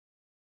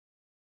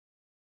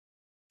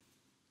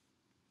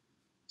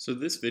So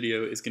this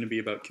video is going to be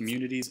about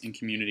communities and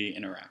community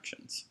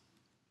interactions.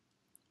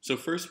 So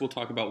first we'll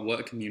talk about what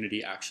a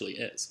community actually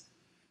is.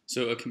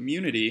 So a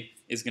community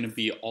is going to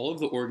be all of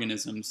the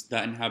organisms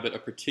that inhabit a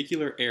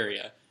particular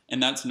area,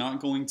 and that's not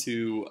going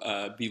to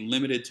be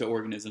limited to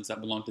organisms that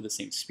belong to the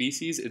same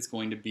species. It's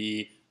going to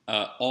be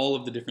all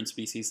of the different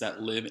species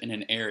that live in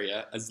an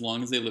area, as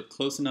long as they live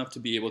close enough to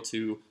be able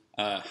to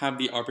have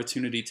the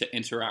opportunity to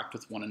interact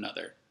with one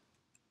another.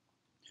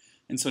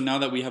 And so now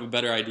that we have a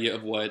better idea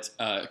of what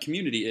a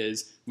community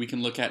is, we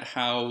can look at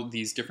how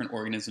these different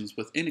organisms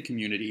within a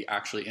community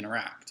actually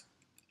interact.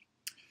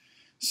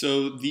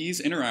 So these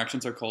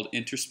interactions are called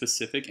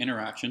interspecific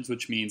interactions,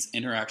 which means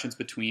interactions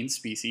between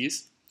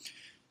species.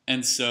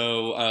 And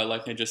so,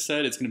 like I just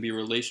said, it's going to be a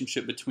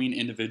relationship between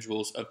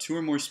individuals of two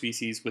or more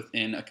species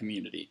within a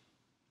community.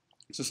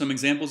 So some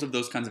examples of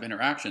those kinds of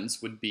interactions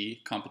would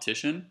be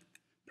competition,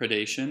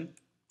 predation,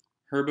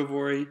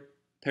 herbivory,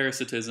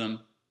 parasitism,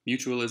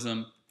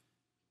 mutualism,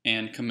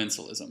 and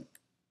commensalism.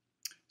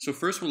 So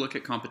first we'll look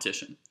at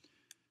competition.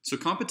 So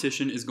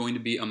competition is going to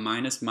be a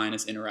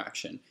minus-minus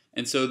interaction.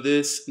 And so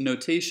this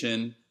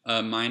notation,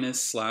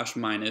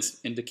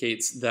 minus/minus,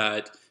 indicates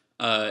that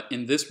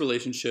in this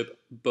relationship,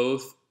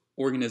 both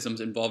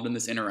organisms involved in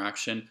this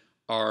interaction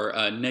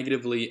are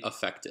negatively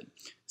affected.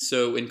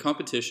 So in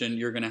competition,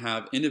 you're going to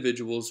have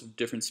individuals of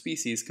different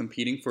species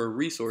competing for a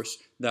resource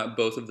that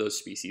both of those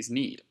species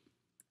need.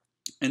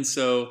 And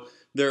so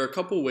there are a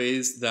couple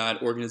ways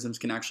that organisms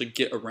can actually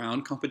get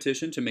around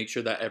competition to make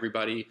sure that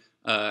everybody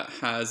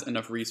has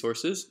enough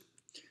resources.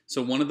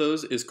 So one of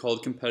those is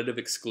called competitive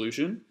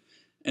exclusion.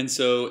 And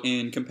so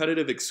in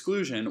competitive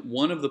exclusion,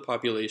 one of the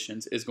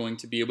populations is going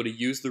to be able to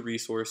use the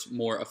resource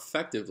more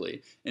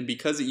effectively. And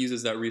because it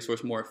uses that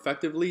resource more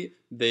effectively,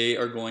 they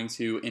are going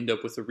to end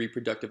up with a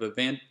reproductive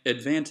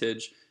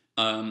advantage.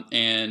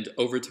 And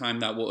over time,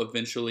 that will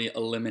eventually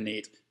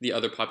eliminate the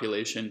other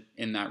population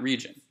in that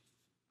region.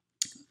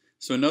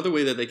 So another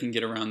way that they can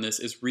get around this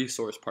is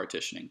resource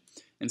partitioning.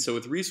 And so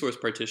with resource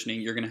partitioning,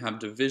 you're going to have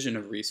division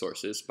of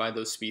resources by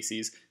those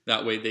species.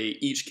 That way they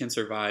each can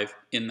survive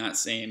in that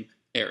same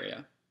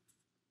area.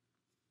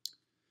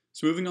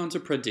 So moving on to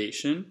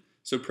predation.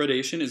 So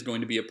predation is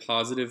going to be a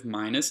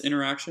positive-minus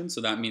interaction. So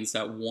that means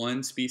that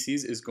one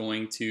species is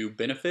going to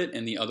benefit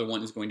and the other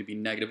one is going to be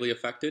negatively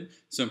affected.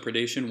 So in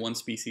predation, one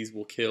species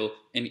will kill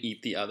and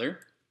eat the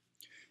other.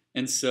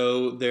 And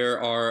so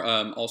there are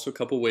also a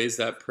couple ways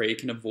that prey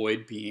can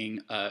avoid being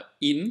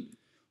eaten.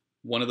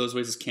 One of those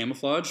ways is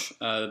camouflage.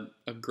 A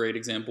great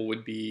example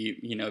would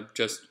be,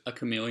 just a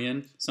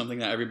chameleon, something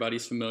that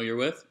everybody's familiar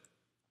with.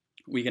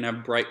 We can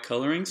have bright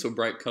coloring. So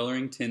bright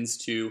coloring tends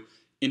to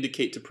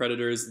indicate to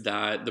predators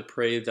that the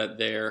prey that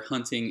they're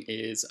hunting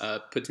is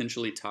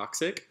potentially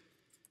toxic.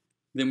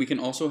 Then we can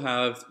also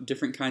have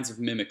different kinds of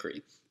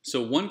mimicry.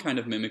 So one kind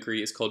of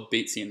mimicry is called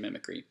Batesian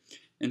mimicry.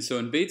 And so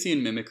in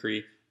Batesian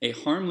mimicry, a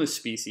harmless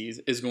species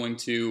is going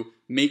to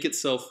make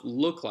itself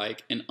look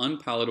like an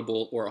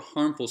unpalatable or a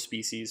harmful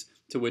species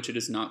to which it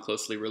is not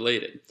closely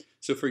related.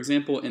 So for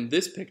example, in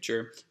this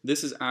picture,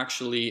 this is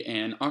actually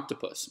an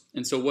octopus.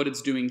 And so what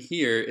it's doing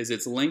here is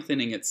it's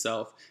lengthening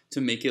itself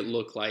to make it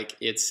look like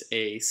it's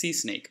a sea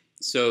snake.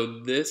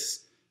 So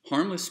this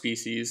harmless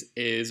species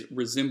is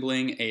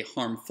resembling a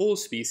harmful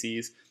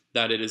species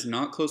that it is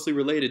not closely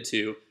related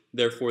to.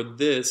 Therefore,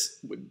 this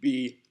would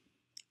be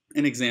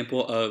an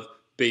example of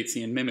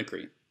Batesian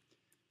mimicry.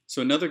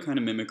 So another kind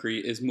of mimicry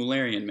is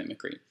Mullerian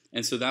mimicry.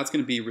 And so that's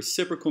going to be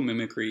reciprocal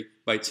mimicry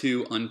by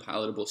two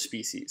unpalatable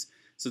species.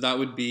 So that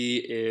would be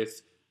if,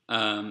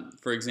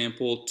 for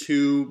example,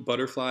 two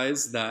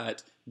butterflies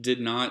that did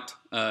not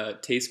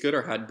taste good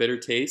or had bitter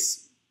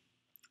tastes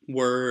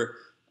were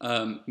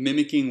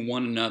mimicking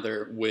one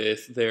another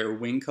with their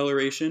wing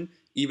coloration,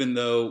 even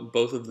though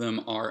both of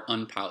them are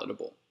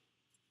unpalatable.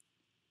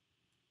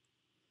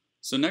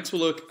 So next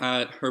we'll look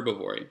at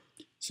herbivory.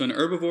 So in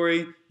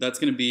herbivory, that's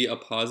going to be a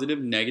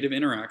positive-negative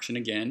interaction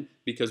again,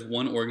 because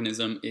one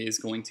organism is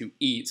going to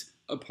eat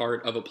a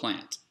part of a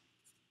plant.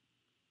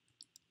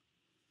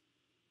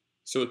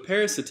 So with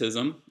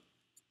parasitism,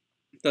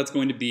 that's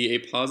going to be a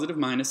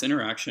positive-minus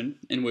interaction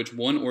in which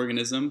one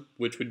organism,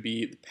 which would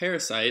be the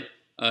parasite,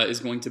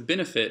 is going to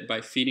benefit by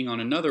feeding on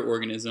another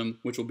organism,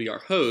 which will be our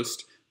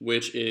host,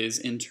 which is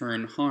in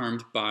turn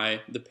harmed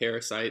by the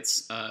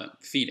parasite's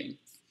feeding.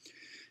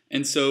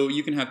 And so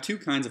you can have two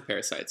kinds of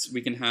parasites. We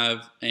can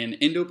have an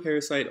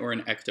endoparasite or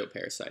an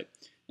ectoparasite.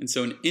 And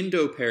so an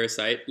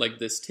endoparasite, like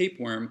this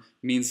tapeworm,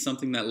 means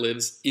something that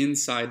lives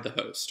inside the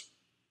host.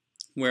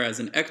 Whereas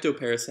an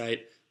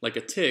ectoparasite, like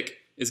a tick,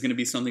 is going to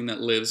be something that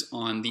lives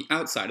on the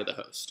outside of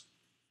the host.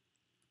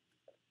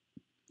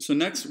 So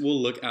next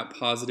we'll look at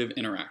positive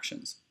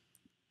interactions.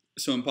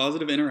 So in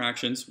positive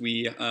interactions,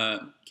 we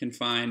can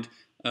find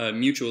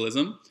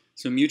mutualism.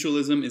 So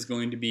mutualism is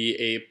going to be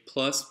a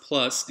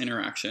plus-plus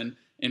interaction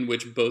in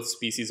which both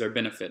species are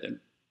benefited.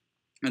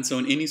 And so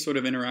in any sort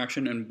of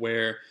interaction and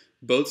where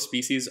both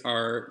species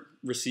are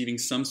receiving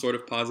some sort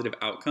of positive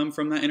outcome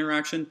from that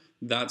interaction,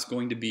 that's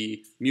going to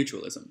be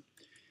mutualism.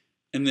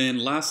 And then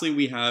lastly,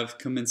 we have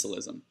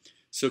commensalism.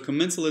 So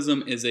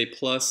commensalism is a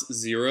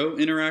 +0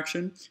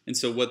 interaction, and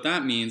so what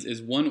that means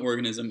is one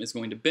organism is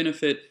going to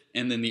benefit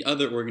and then the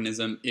other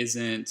organism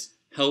isn't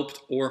helped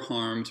or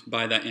harmed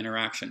by that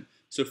interaction.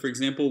 So for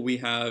example, we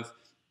have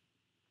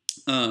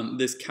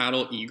this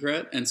cattle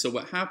egret, and so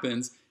what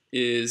happens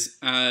is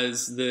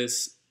as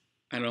this,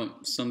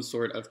 some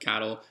sort of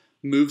cattle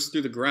moves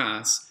through the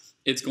grass,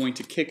 it's going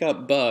to kick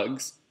up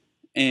bugs,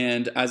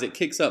 and as it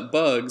kicks up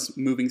bugs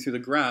moving through the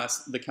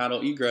grass, the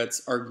cattle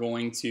egrets are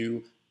going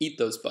to eat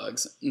those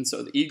bugs. And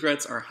so the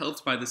egrets are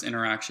helped by this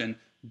interaction,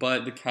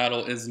 but the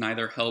cattle is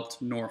neither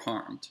helped nor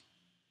harmed.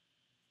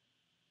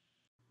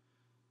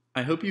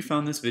 I hope you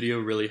found this video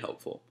really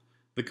helpful.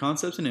 The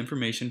concepts and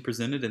information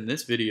presented in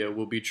this video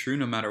will be true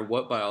no matter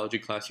what biology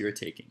class you are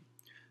taking.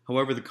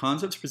 However, the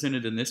concepts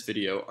presented in this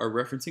video are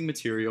referencing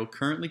material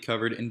currently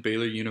covered in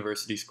Baylor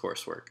University's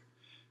coursework.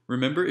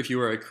 Remember, if you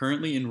are a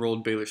currently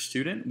enrolled Baylor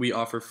student, we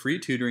offer free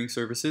tutoring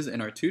services in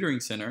our tutoring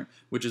center,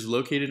 which is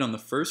located on the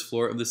first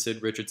floor of the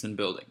Sid Richardson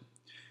building.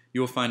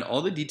 You will find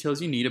all the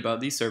details you need about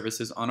these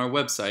services on our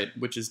website,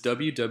 which is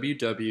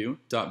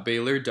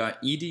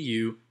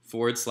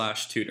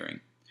www.baylor.edu/tutoring.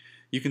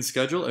 You can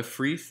schedule a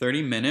free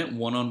 30-minute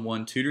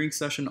one-on-one tutoring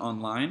session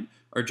online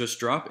or just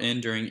drop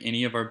in during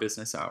any of our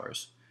business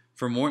hours.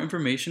 For more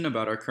information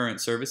about our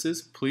current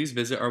services, please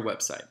visit our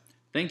website.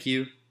 Thank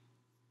you.